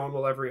 and no one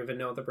will ever even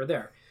know that we're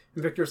there.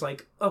 And Victor's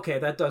like, okay,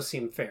 that does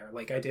seem fair.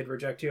 Like, I did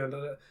reject you. And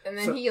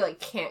then he, like,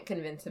 can't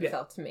convince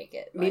himself to make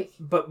it. Like...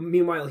 But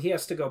meanwhile, he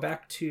has to go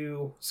back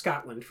to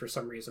Scotland for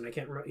some reason. I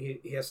can't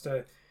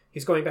remember.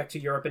 He's going back to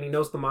Europe, and he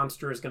knows the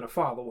monster is going to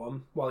follow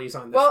him while he's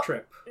on this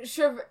trip.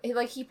 Sure,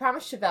 like, he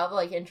promised Chevelle to,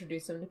 like,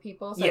 introduce him to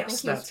people. So I think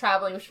he was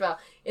traveling with Chevelle.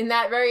 In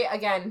that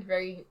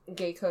very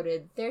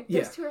gay-coded,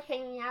 those two are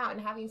hanging out and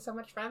having so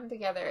much fun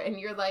together. And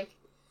you're like,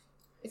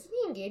 isn't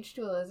he engaged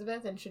to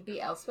Elizabeth and should be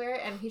elsewhere?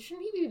 And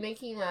shouldn't he be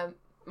making a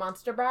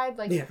monster bride?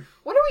 Like,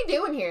 what are we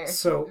doing here,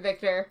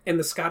 Victor? In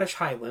the Scottish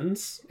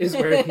Highlands is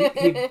where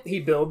he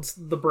builds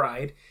the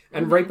bride,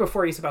 and right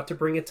before he's about to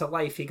bring it to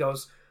life, he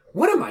goes,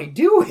 what am I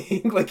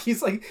doing? Like,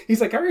 he's like,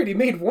 I already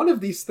made one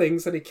of these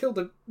things, and he killed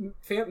a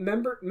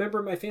member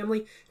of my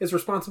family, is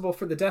responsible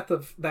for the death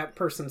of that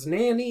person's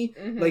nanny.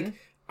 Like,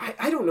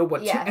 I don't know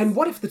what and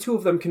what if the two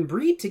of them can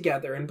breed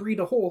together and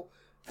breed a whole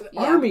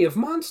army of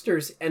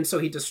monsters? And so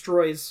he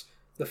destroys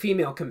the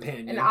female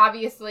companion. And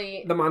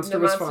obviously the monster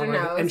was following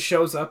and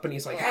shows up, and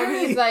he's like,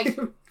 hey!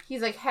 And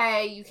he's like,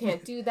 hey, you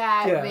can't do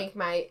that.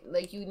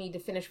 You need to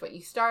finish what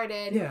you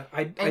started. Yeah.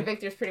 And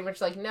Victor's pretty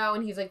much like, no.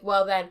 And he's like,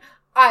 well, then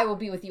I will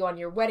be with you on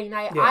your wedding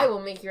night. I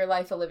will make your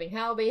life a living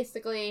hell,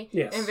 basically.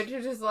 Yes. And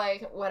Victor's just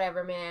like,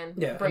 whatever, man.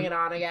 Yeah. Bring it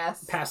on, I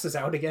guess. Passes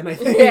out again, I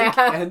think. Yeah.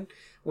 And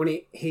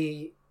when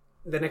he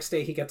the next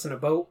day he gets in a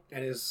boat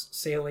and is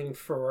sailing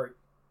for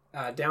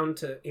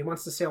he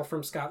wants to sail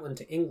from Scotland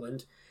to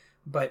England,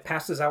 but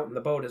passes out in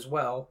the boat as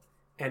well,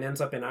 and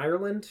ends up in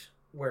Ireland,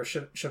 where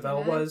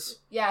Chevelle was.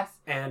 Yes.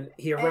 And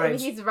he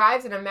arrives. And he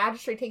arrives, and a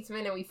magistrate takes him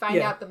in, and we find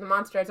out that the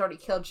monster has already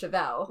killed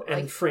Chevelle.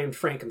 And framed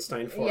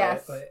Frankenstein for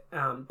it.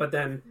 But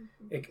then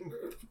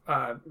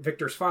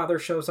Victor's father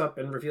shows up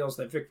and reveals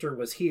that Victor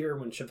was here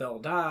when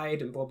Chevelle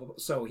died, and blah, blah, blah,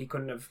 so he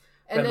couldn't have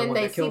been the one that killed him. And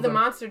then they see the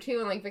monster, too,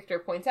 and, like, Victor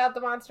points out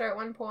the monster at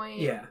one point.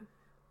 Yeah.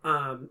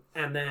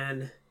 And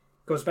then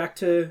goes back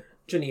to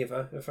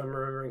Geneva, if I'm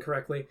remembering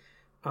correctly.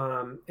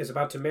 Is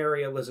about to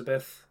marry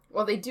Elizabeth.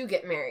 Well, they do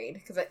get married,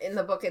 because in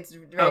the book it's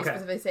very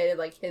specifically stated,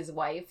 like, his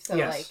wife. So,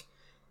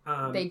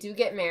 they do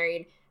get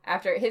married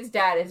after his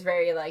dad is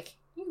very, like,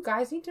 you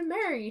guys need to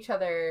marry each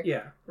other.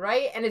 Yeah.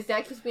 Right? And his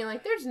dad keeps being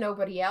like, there's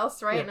nobody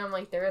else, right? Yeah. And I'm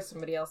like, there is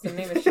somebody else. Their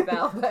name is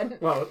Chevelle,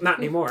 but... Well, not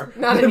anymore.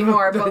 Not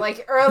anymore, but,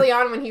 like, early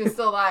on when he was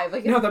still alive.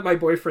 Like, now that my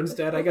boyfriend's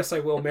dead, I guess I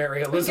will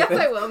marry Elizabeth. I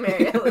guess I will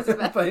marry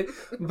Elizabeth.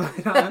 but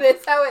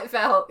that's how it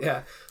felt.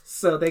 Yeah.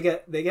 So they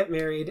get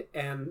married,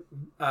 and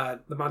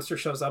the monster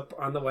shows up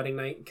on the wedding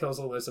night and kills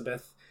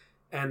Elizabeth.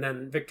 And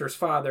then Victor's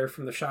father,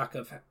 from the shock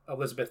of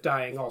Elizabeth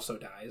dying, also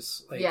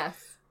dies. Like,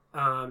 yes.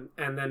 And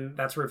then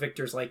that's where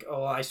Victor's like,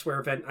 oh, I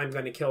swear I'm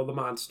going to kill the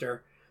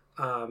monster.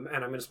 And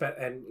I'm going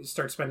to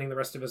start spending the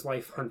rest of his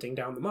life hunting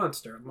down the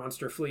monster. The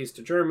monster flees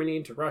to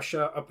Germany, to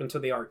Russia, up into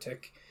the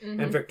Arctic. Mm-hmm.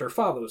 And Victor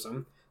follows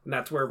him. And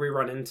that's where we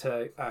run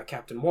into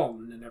Captain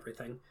Walton and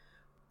everything.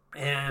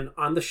 And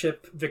on the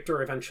ship,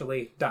 Victor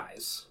eventually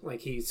dies.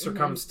 Like, he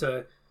succumbs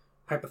to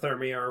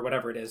hypothermia or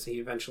whatever it is. He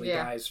eventually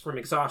dies from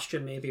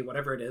exhaustion, maybe,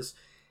 whatever it is.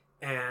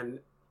 And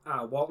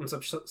Walton's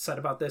upset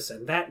about this,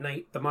 and that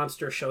night the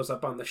monster shows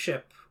up on the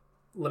ship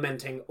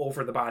lamenting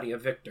over the body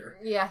of Victor.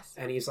 Yes.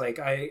 And he's like,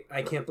 I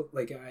can't,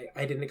 like,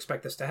 I didn't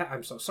expect this to happen.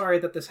 I'm so sorry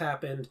that this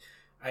happened.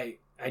 I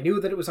knew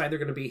that it was either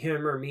going to be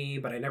him or me,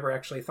 but I never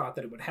actually thought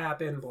that it would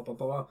happen, blah, blah,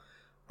 blah.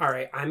 All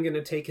right, I'm going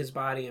to take his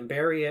body and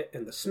bury it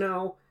in the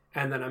snow,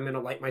 and then I'm going to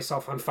light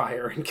myself on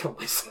fire and kill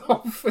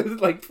myself.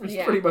 Like,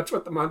 pretty much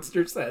what the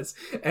monster says,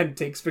 and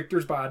takes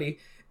Victor's body,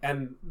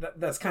 and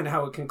that's kind of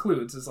how it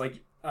concludes, is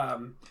like,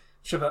 Walton,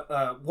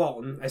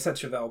 I said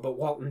Chevelle, but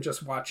Walton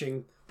just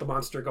watching the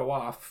monster go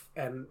off,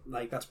 and,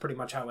 like, that's pretty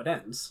much how it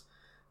ends.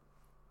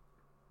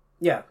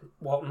 Yeah,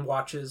 Walton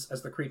watches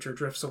as the creature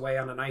drifts away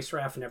on an ice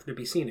raft, never to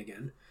be seen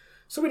again.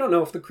 So we don't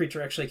know if the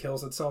creature actually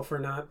kills itself or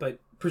not, but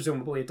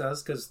presumably it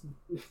does, because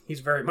he's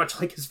very much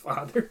like his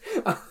father.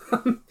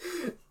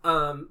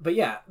 But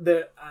yeah,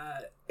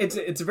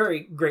 it's a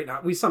very great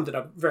novel. We summed it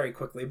up very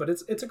quickly, but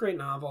it's a great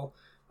novel.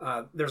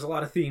 There's a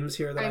lot of themes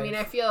here.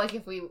 I feel like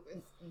if we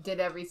did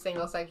every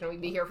single section,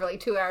 we'd be here for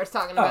like 2 hours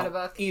talking about a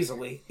book.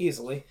 Easily.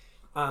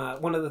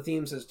 One of the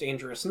themes is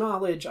dangerous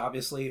knowledge.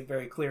 Obviously,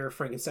 very clear.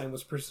 Frankenstein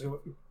was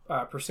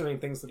pursuing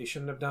things that he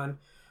shouldn't have done.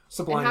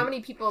 Sublime. And how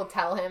many people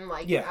tell him,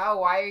 like, oh,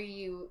 why are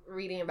you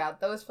reading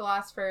about those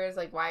philosophers?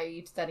 Like, why are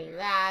you studying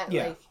that?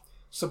 Yeah. Like,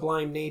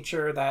 Sublime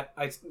nature, that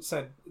I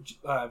said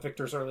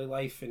Victor's early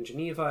life in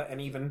Geneva,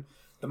 and even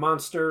the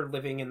monster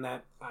living in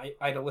that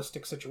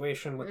idealistic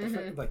situation with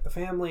the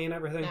family and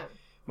everything. Yeah.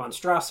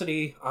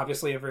 Monstrosity,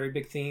 obviously a very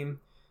big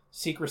theme.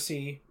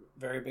 Secrecy,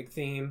 very big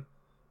theme.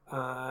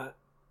 I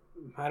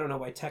don't know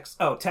why text,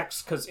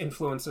 because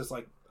influences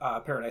like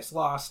Paradise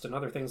Lost and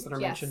other things that are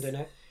mentioned in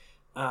it.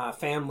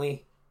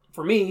 Family.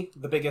 For me,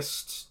 the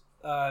biggest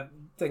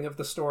thing of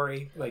the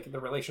story, like the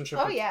relationship.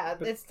 Oh, yeah.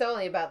 It's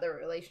totally about the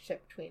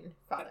relationship between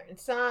father and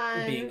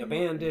son. Being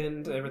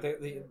abandoned,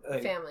 everything.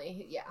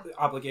 Family, yeah.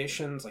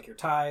 Obligations, like your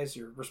ties,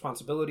 your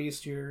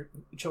responsibilities to your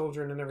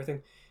children and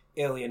everything.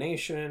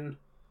 Alienation.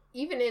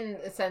 Even in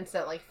the sense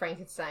that, like,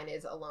 Frankenstein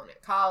is alone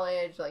at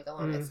college, like,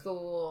 alone at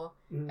school.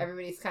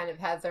 Everybody's kind of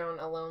has their own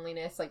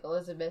loneliness. Like,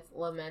 Elizabeth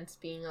laments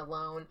being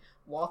alone.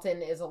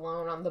 Walton is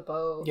alone on the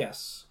boat.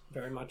 Yes,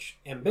 very much.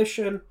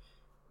 Ambition.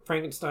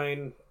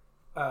 Frankenstein,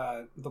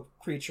 the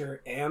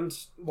creature, and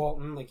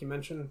Walton, like you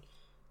mentioned.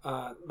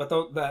 But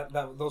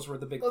those were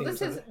the big themes.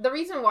 This is the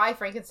reason why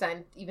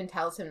Frankenstein even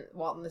tells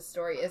Walton this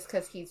story is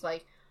because he's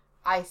like,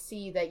 I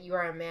see that you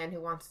are a man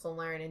who wants to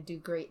learn and do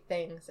great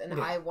things,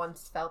 and I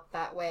once felt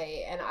that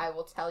way, and I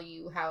will tell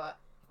you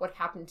what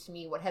happened to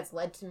me, what has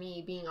led to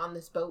me being on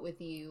this boat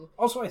with you.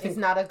 Also, I think is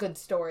not a good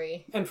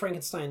story. And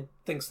Frankenstein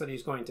thinks that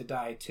he's going to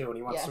die too, and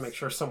he wants to make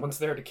sure someone's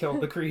there to kill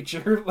the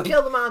creature. Like,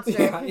 kill the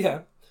monster. Yeah.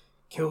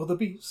 Kill the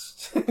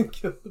beast.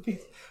 Kill the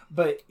beast.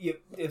 But you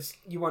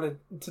wanted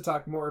to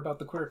talk more about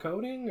the queer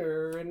coding,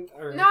 or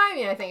no? I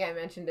mean, I think I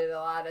mentioned it a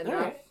lot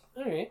enough.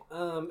 All right.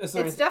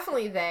 It's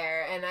definitely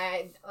there, and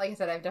like I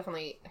said, I've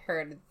definitely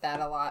heard that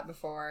a lot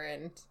before.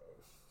 And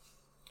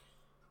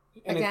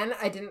again,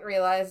 I didn't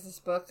realize this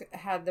book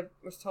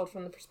was told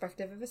from the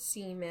perspective of a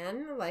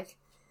seaman. Like,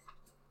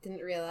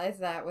 didn't realize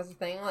that was a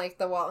thing. Like,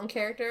 the Walton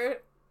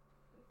character,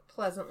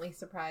 pleasantly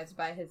surprised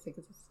by his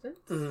existence.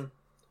 Mm-hmm.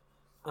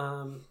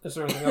 Is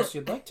there anything else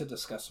you'd like to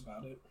discuss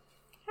about it?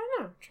 I don't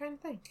know. I'm trying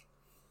to think.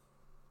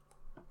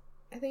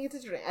 I think it's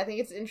interesting. I think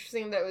it's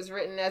interesting that it was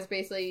written as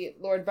basically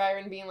Lord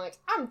Byron being like,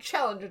 I'm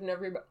challenging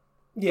everybody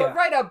to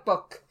write a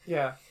book.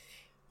 Yeah.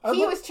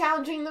 He was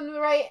challenging them to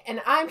write,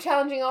 and I'm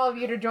challenging all of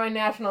you to join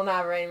National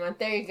NaNoWriMo Month.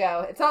 There you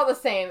go. It's all the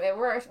same.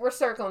 We're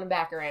circling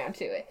back around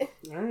to it.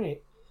 All right.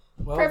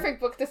 Well, perfect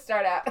book to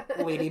start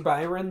out. Lady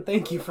Byron,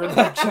 thank you for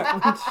that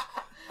challenge.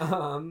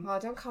 Oh,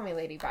 don't call me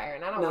Lady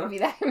Byron. I don't want to be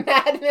that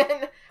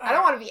madman. I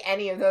don't want to be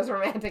any of those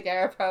romantic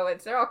era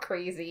poets. They're all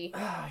crazy.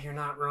 You're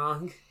not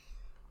wrong.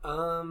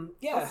 I'll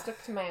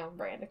stick to my own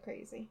brand of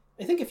crazy.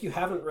 I think if you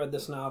haven't read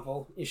this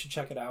novel, you should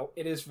check it out.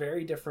 It is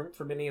very different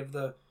from any of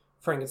the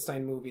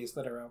Frankenstein movies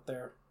that are out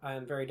there,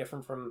 and very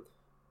different from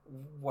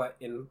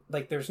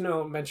there's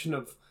no mention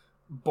of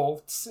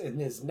bolts in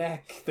his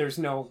neck. There's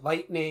no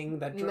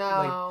lightning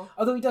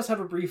although he does have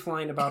a brief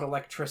line about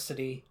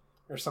electricity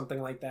or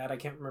something like that. I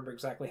can't remember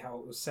exactly how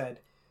it was said,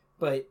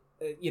 but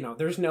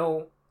there's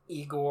no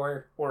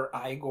Igor or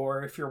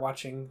Igor if you're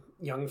watching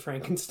Young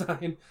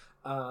Frankenstein.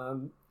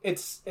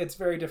 It's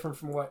very different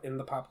from what in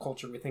the pop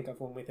culture we think of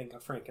when we think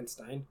of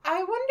Frankenstein.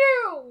 I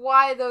wonder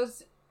why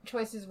those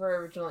choices were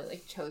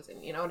originally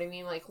chosen. You know what I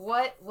mean? Like,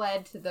 what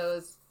led to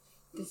those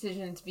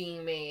decisions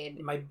being made?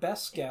 My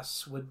best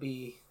guess would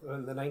be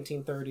in the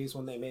 1930s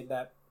when they made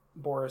that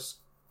Boris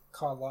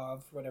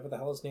Karloff, whatever the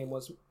hell his name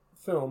was,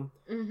 film.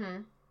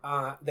 Mm-hmm.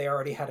 They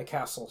already had a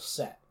castle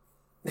set.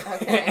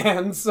 Okay.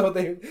 And so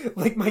they,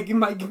 like,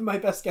 my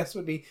best guess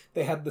would be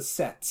they had the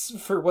sets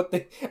for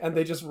and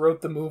they just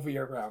wrote the movie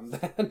around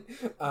that.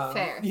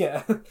 Fair.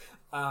 Yeah.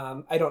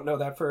 I don't know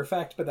that for a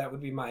fact, but that would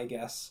be my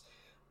guess.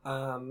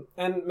 And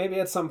maybe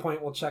at some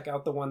point we'll check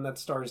out the one that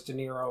stars De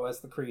Niro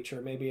as the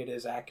creature. Maybe it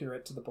is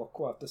accurate to the book.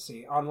 We'll have to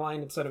see.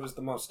 Online it said it was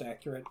the most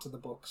accurate to the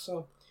book,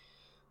 so...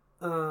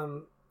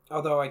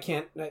 although I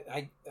can't...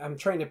 I'm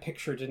trying to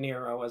picture De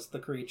Niro as the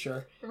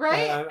creature.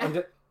 Right? I'm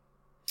just...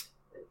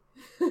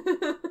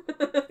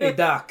 Hey,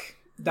 Doc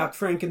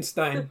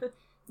Frankenstein,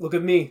 look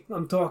at me.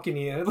 I'm talking to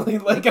you.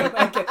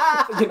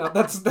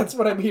 That's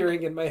what I'm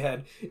hearing in my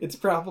head. It's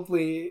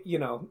probably,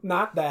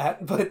 not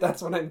that, but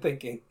that's what I'm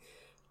thinking.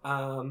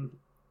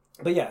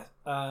 But yeah,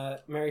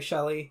 Mary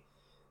Shelley,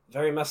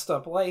 very messed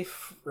up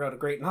life, wrote a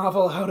great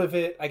novel out of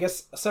it. I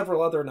guess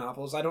several other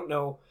novels. I don't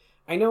know.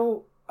 I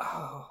know,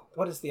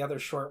 what is the other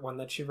short one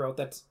that she wrote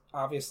that's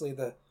obviously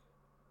the...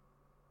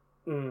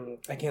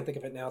 I can't think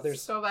of it now.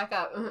 There's Go back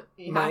up.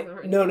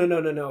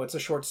 No. It's a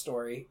short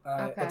story.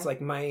 Okay. It's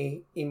like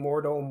My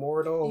Immortal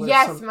Mortal. Or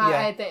Yes, something.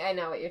 I think I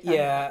know what you're talking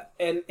about.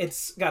 Yeah, and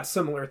it's got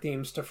similar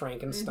themes to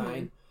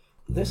Frankenstein. Mm-hmm.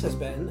 This has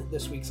been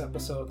this week's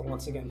episode of the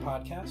Once Again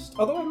podcast.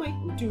 Although I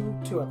might do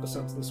 2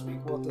 episodes this week.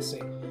 We'll have to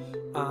see.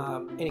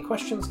 Any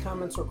questions,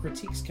 comments, or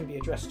critiques can be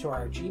addressed to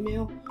our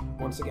Gmail,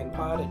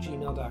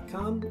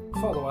 onceagainpod@gmail.com.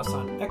 Follow us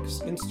on X,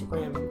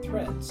 Instagram, and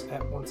Threads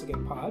at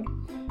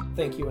onceagainpod.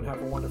 Thank you and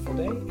have a wonderful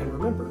day. And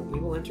remember, we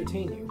will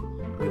entertain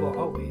you. We will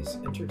always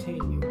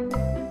entertain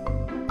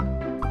you.